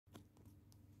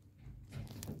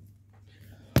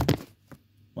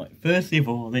Firstly of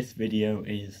all, this video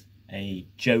is a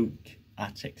joke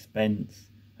at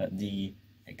the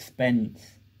expense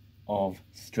of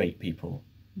straight people,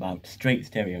 about straight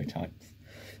stereotypes.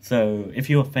 So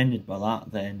if you're offended by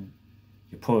that, then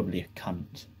you're probably a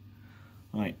cunt.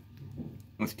 Right,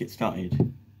 let's get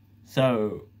started.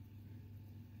 So,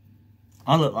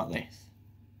 I look like this.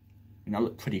 I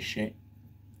look pretty shit,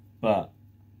 but,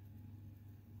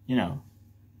 you know,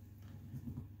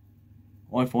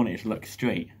 I wanted to look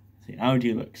straight. See, how do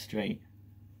you look straight?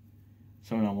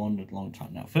 Something I wondered a long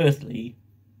time now. Firstly,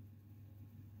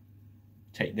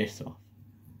 take this off.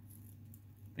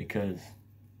 Because,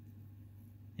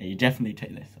 yeah, you definitely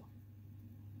take this off.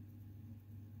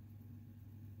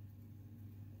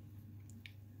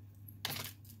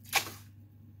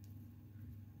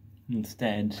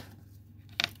 Instead,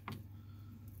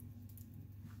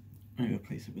 I'm going to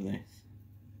replace it with this.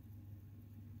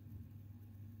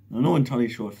 I'm not entirely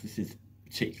sure if this is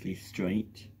particularly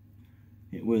straight.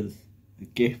 It was a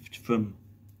gift from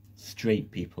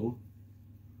straight people.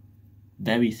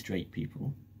 Very straight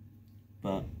people.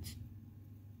 But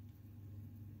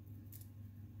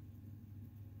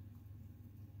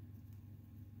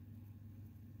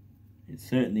it's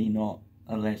certainly not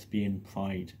a lesbian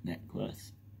pride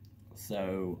necklace.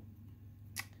 So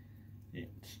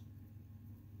it's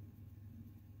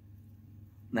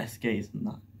less gay than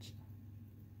that.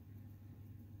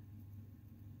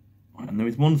 And there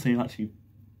is one thing I actually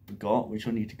forgot, which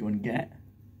I need to go and get,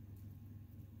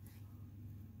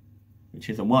 which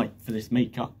is a wipe for this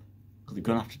makeup, because I'm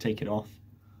going to have to take it off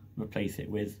and replace it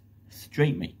with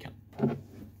straight makeup.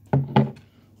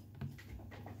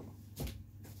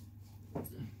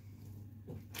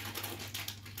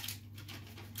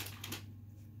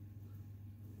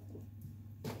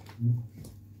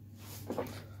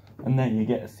 And then you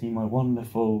get to see my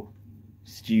wonderful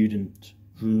student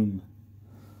room.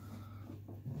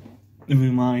 The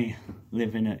room I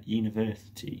live in at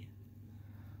university.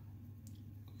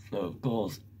 So of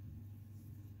course,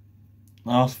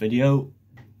 last video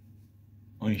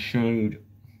I showed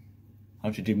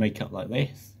how to do makeup like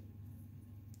this.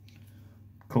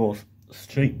 Of course,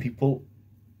 straight people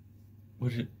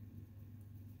would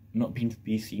not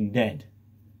be seen dead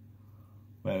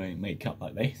wearing makeup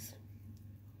like this.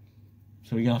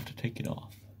 So we're gonna have to take it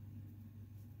off.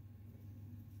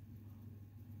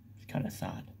 It's kind of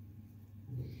sad,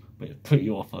 but it's pretty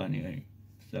awful anyway,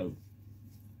 so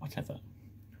whatever.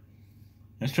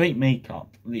 Now, straight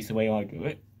makeup, at least the way I do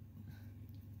it,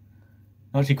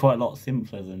 actually quite a lot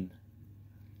simpler than,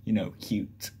 you know,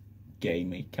 cute gay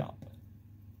makeup.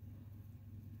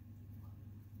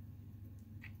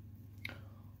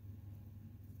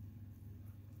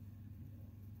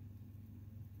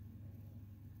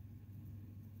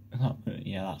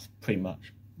 Yeah, that's pretty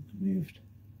much removed.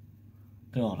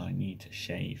 God, I need to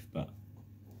shave, but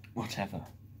whatever.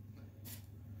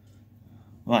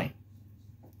 Right,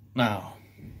 now,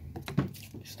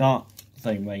 start the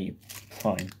same way you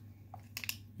prime.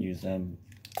 Use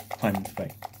priming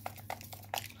spray.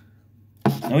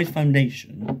 Now with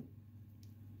foundation,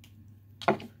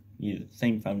 use the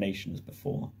same foundation as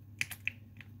before.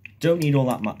 Don't need all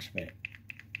that much of it,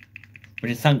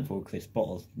 which is thankful because this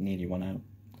bottle's nearly run out.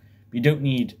 But you don't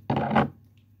need, I'd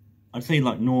say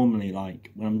like normally, like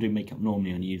when I'm doing makeup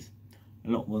normally I use a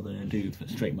lot more than I do for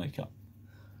straight makeup.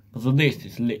 But for this,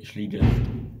 it's literally just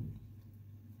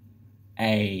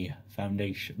a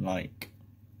foundation, like,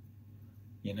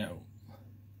 you know,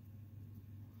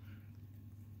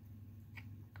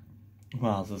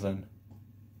 rather than,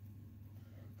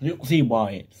 you'll see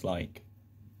why it's like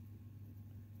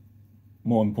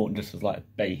more important just as like a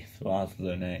base rather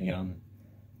than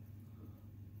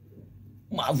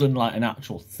like an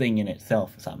actual thing in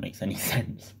itself, if that makes any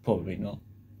sense. Probably not,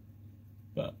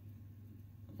 but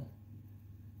I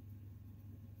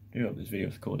do hope this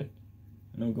video's recorded.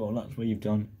 And oh god, that's where you've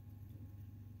done.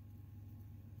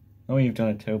 Oh, you've done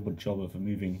a terrible job of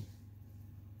removing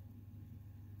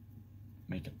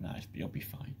makeup. Nice, but you'll be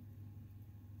fine.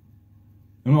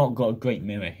 I've not got a great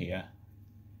mirror here.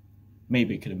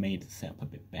 Maybe it could have made the setup a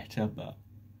bit better, but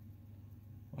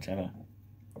whatever.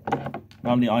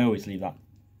 Normally, I always leave that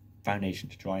foundation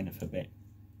to dry enough a bit.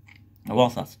 Now,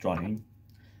 whilst that's drying,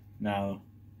 now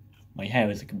my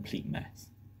hair is a complete mess,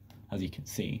 as you can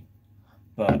see.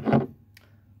 But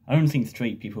I don't think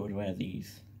straight people would wear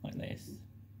these like this.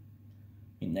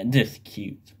 I mean, they're just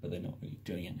cute, but they're not really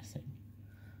doing anything.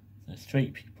 So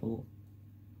straight people,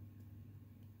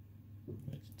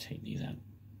 let's take these out.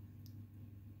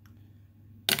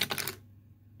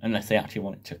 Unless they actually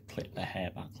wanted to clip their hair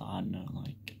back, like, I don't know,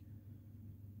 like,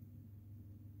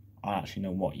 I actually know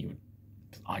what you would,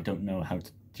 I don't know how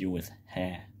to deal with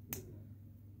hair.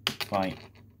 Right.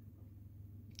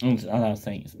 And as I was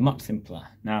saying, it's much simpler.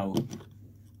 Now,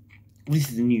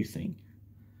 this is a new thing.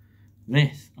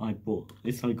 This I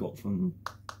got from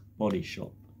Body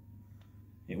Shop.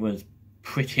 It was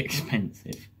pretty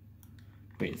expensive.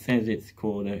 But it says it's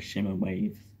called a Shimmer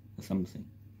Waves or something.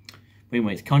 But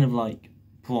anyway, it's kind of like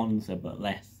bronzer but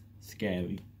less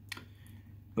scary.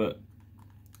 But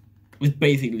it's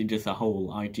basically just a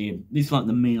whole idea. This is like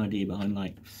the main idea behind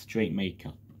like straight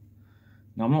makeup.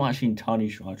 Now I'm not actually entirely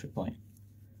sure how to apply it.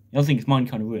 The other thing is mine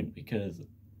kind of ruined because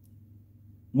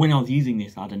when I was using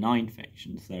this I had an eye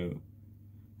infection, so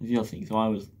that's the other thing.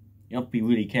 So you have to be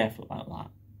really careful about that.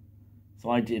 So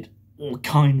I did all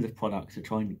kinds of products to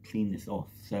try and clean this off.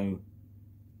 So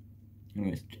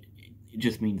anyways, it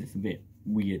just means it's a bit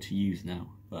weird to use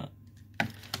now, but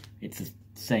it's the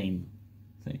same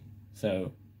thing.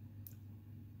 So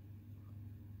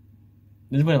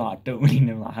this is where like, I don't really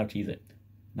know like, how to use it.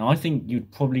 Now I think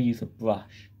you'd probably use a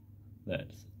brush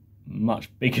that's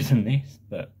much bigger than this,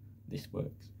 but this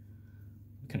works.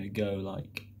 I'm gonna go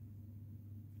like,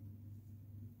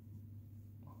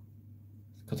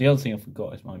 because the other thing I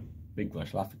forgot is my big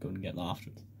brush. I'll have to go and get that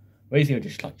afterwards. Basically I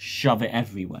just like shove it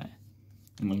everywhere,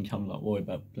 and then come like worry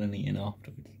about blending it in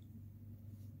afterwards.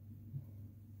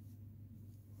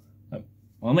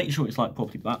 I'll make sure it's like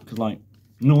properly black, because like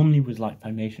normally with like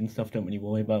foundation stuff don't really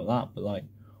worry about that, but like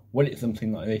when it's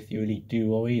something like this you really do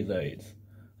worry that it's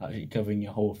actually covering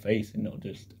your whole face and not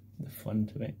just the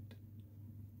front of it.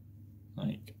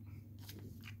 Like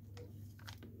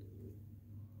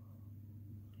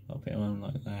I'll put it on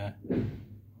like there,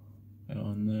 put it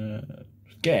on there,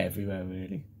 just get everywhere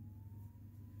really.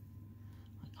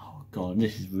 Oh god,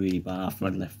 this is really bad after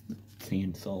I'd left the thing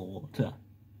in salt water.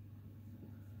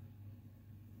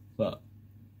 But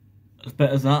it's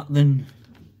better that than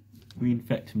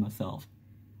reinfecting myself.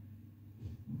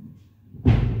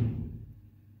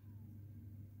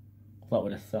 That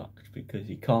would have sucked because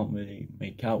you can't really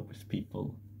make out with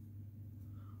people.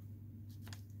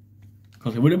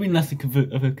 Because it would have been less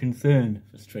of a concern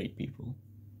for straight people.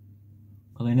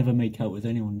 Because they never make out with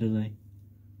anyone, do they?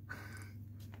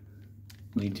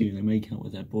 They do, they make out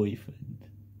with their boyfriend.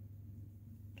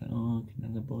 Oh,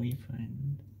 another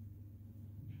boyfriend.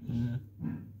 I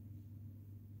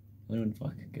don't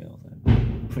fuck a girl though.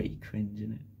 Pretty cringe,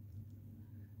 isn't it?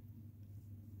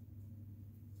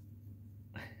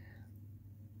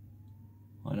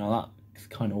 I know that's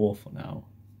kind of awful now.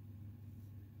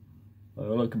 But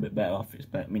it'll look a bit better off. It's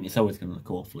better. I mean, it's always going to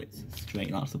look awful. It's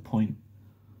straight. That's the point.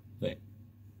 But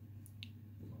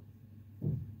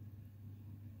it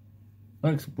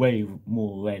looks way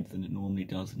more red than it normally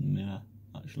does in the mirror,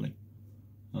 actually.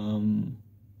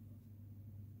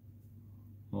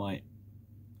 Right.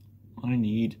 I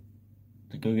need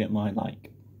to go get my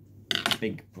like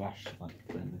big brush, like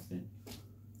blend this in.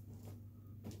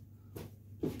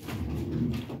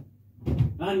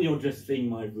 And you'll just see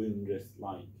my room just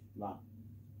like that.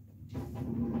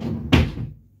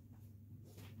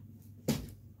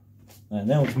 And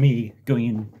that was me going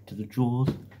into the drawers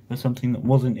for something that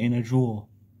wasn't in a drawer.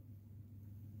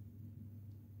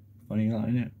 Funny that,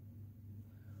 isn't it?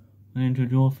 Went into a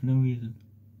drawer for no reason.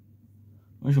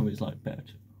 I'm sure it's like better.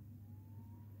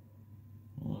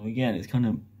 Well, again, it's kind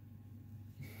of.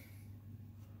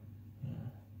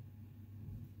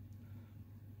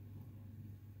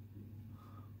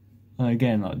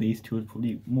 Again, like these two are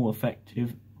probably more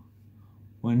effective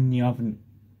when you haven't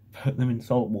put them in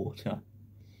salt water.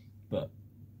 But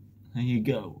there you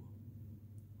go.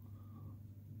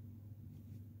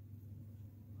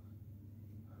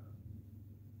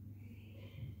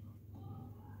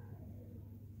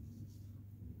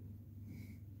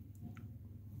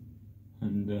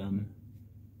 And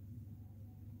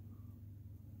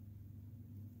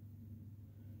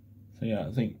so yeah,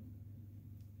 I think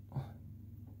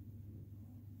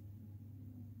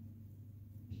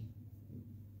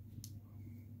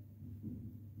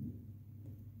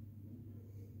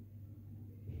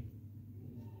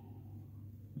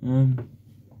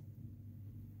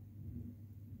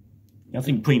I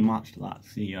think pretty much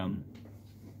that's the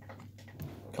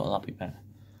God, that'd be better.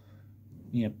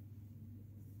 Yeah,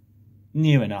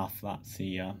 near enough. That's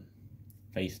the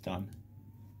face done.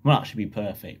 Well, that should be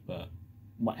perfect, but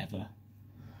whatever.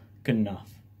 Good enough.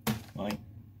 Right.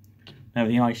 Now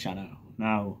the eyeshadow.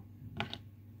 Now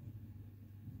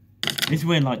this is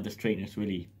where like the straightness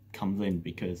really comes in,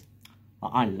 because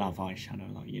like, I love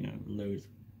eyeshadow. Like, you know, loads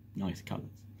of nice colours.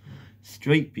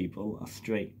 Straight people are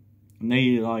straight, and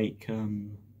they like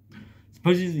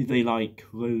supposedly they like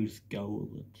rose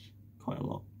gold quite a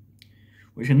lot,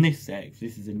 which in this set,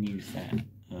 this is a new set,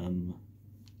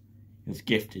 was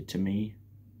gifted to me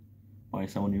by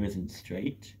someone who isn't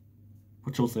straight,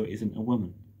 but also isn't a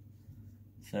woman.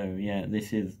 So yeah,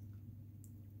 this is...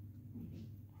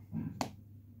 I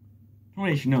don't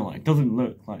really know, like, it doesn't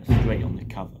look like straight on the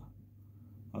cover.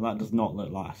 Like, that does not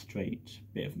look like a straight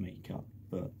bit of makeup,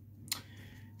 but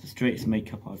it's the straightest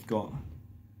makeup I've got.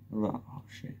 Oh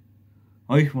shit.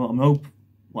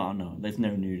 Well, no, there's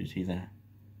no nudity there.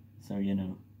 So, you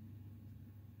know,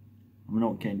 I'm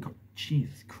not getting...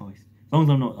 Jesus Christ. As long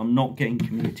as I'm not getting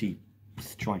community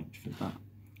striked for that.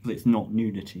 Because it's not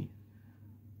nudity.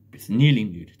 It's nearly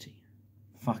nudity.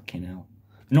 Fucking hell.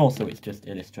 And also it's just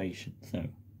illustration, so...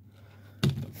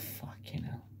 But fucking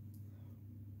hell.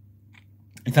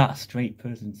 Is that a straight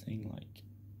person saying, like...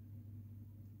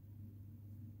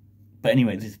 But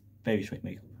anyway, this is very straight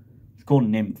makeup. It's called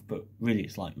Nymph, but really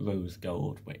it's like rose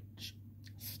gold, which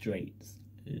straights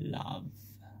love.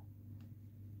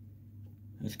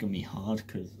 It's gonna be hard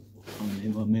because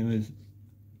my mirror's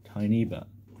tiny, but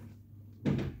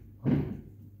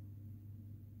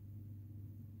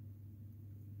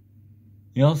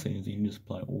the other thing is you can just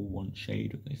apply all one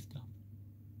shade of this stuff.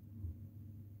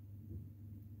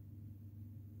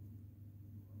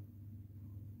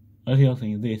 That's the other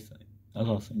thing is this. That's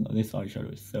the other thing, like this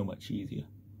eyeshadow is so much easier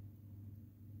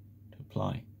to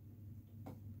apply.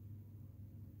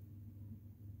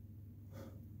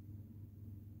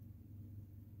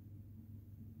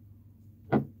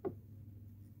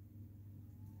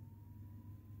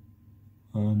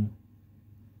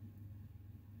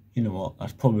 You know what,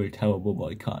 that's probably terrible,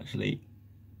 but I can't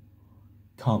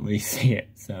really see it,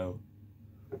 so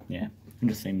yeah, I'm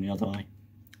just saying the other eye.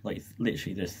 Like, it's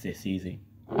literally just this easy.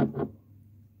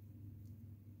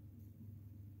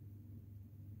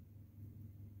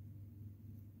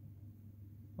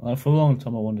 Like, for a long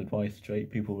time I wondered why straight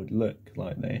people would look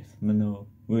like this, and then I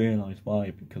realised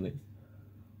why, because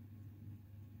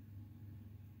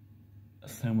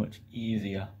it's so much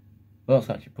easier. But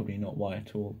that's actually probably not why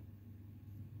at all.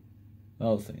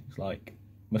 Other things like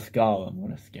mascara, I'm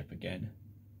going to skip again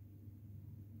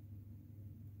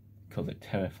because it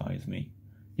terrifies me.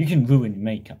 You can ruin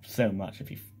makeup so much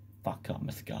if you fuck up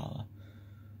mascara.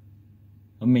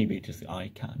 Or maybe just I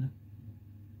can.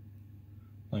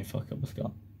 I fuck up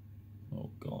mascara.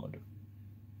 Oh god.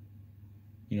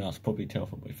 You know, that's probably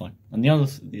terrible, but fine. And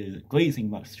the great thing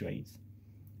about straights,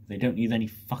 they don't use any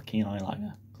fucking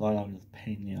eyeliner. Because eyeliner is a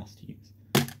pain in the ass to use.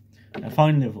 A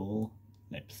fine little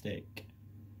lipstick.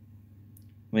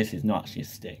 This is not actually a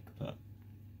stick, but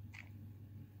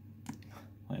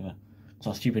whatever. So I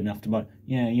was stupid enough to buy.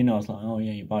 Yeah, you know, I was like, oh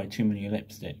yeah, you buy too many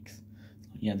lipsticks.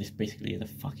 Yeah, this basically is a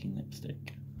fucking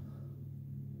lipstick.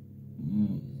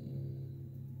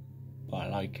 But I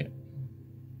like it.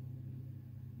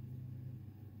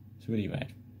 It's really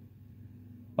red.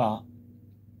 But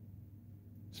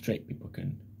straight people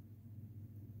would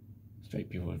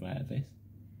wear this.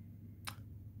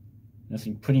 And I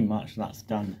think pretty much that's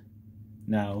done.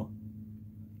 Now,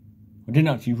 I didn't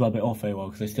actually rub it off very well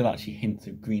because there's still actually hints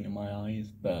of green in my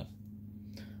eyes, but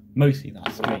mostly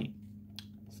that's straight.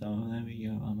 So there we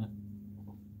go, I'm a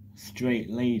straight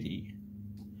lady.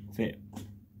 Fit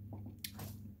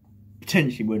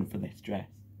potentially wouldn't for this dress.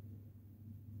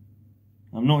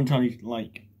 I'm not entirely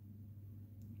like,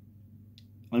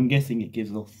 I'm guessing it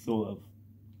gives off sort of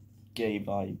gay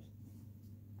vibes,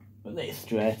 but this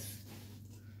dress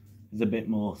is a bit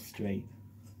more straight.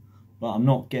 But I'm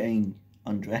not getting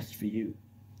undressed for you.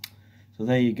 So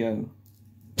there you go.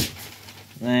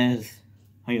 There's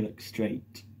how you look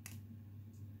straight.